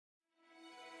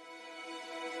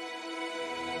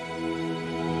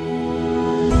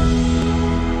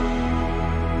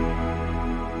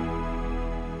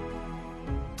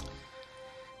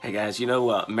guys, you know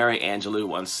what Mary Angelou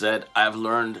once said, I've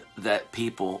learned that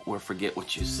people will forget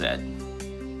what you said.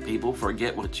 People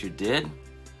forget what you did,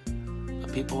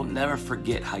 but people never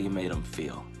forget how you made them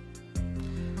feel.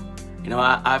 You know,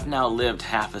 I've now lived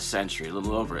half a century, a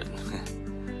little over it.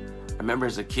 I remember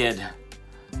as a kid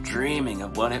dreaming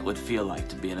of what it would feel like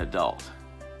to be an adult.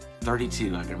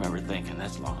 32, I can remember thinking,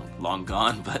 that's long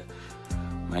gone, but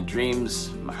my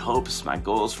dreams, my hopes, my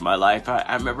goals for my life,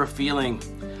 I remember feeling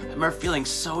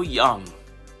so young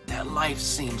that life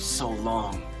seemed so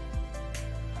long.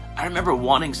 I remember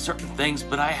wanting certain things,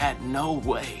 but I had no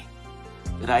way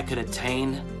that I could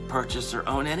attain, purchase, or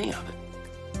own any of it.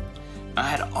 I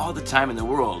had all the time in the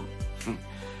world.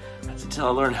 That's until I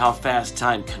learned how fast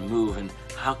time can move and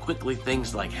how quickly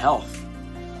things like health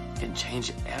can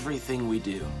change everything we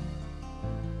do.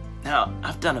 Now,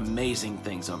 I've done amazing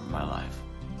things over my life.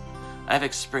 I've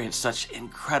experienced such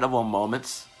incredible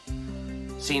moments,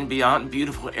 seen beyond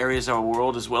beautiful areas of our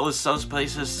world, as well as some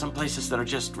places that are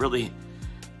just really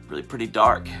pretty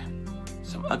dark.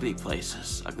 Some ugly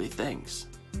places, ugly things.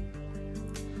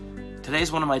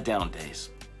 Today's one of my down days.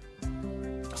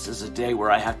 This is a day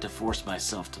where I have to force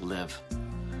myself to live,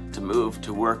 to move,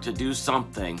 to work, to do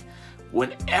something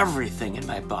when everything in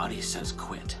my body says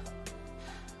quit.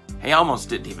 Hey, I almost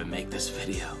didn't even make this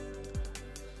video.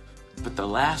 But the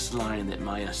last line that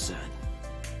Maya said,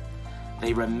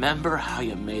 they remember how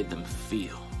you made them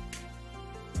feel,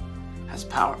 that's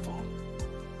powerful.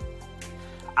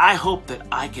 I hope that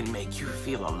I can make you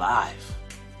feel alive,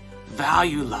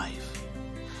 value life,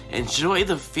 enjoy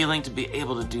the feeling to be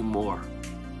able to do more.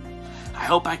 I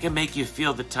hope I can make you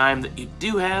feel the time that you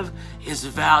do have is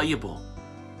valuable,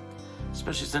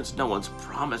 especially since no one's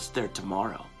promised their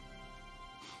tomorrow.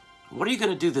 What are you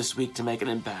going to do this week to make an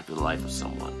impact in the life of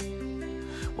someone?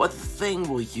 What thing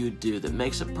will you do that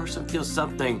makes a person feel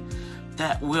something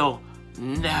that will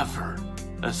never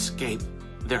escape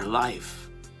their life?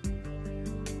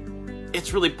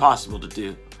 It's really possible to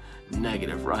do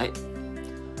negative, right?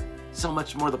 So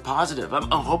much more the positive. I'm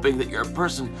hoping that you're a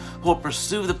person who will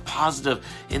pursue the positive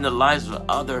in the lives of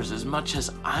others as much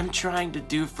as I'm trying to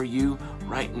do for you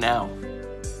right now.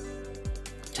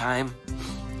 Time,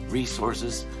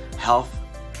 resources, health.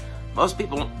 Most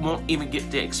people won't even get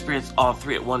to experience all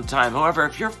three at one time. However,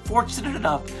 if you're fortunate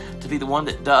enough to be the one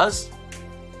that does,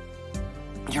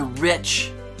 you're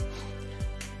rich.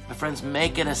 My friends,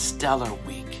 make it a stellar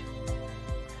week.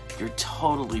 You're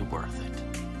totally worth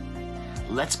it.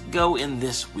 Let's go in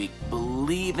this week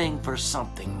believing for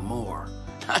something more.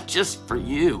 Not just for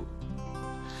you,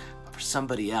 but for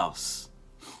somebody else.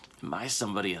 My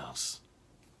somebody else.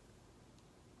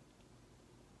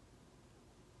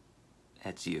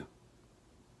 That's you.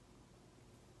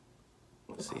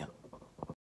 See ya.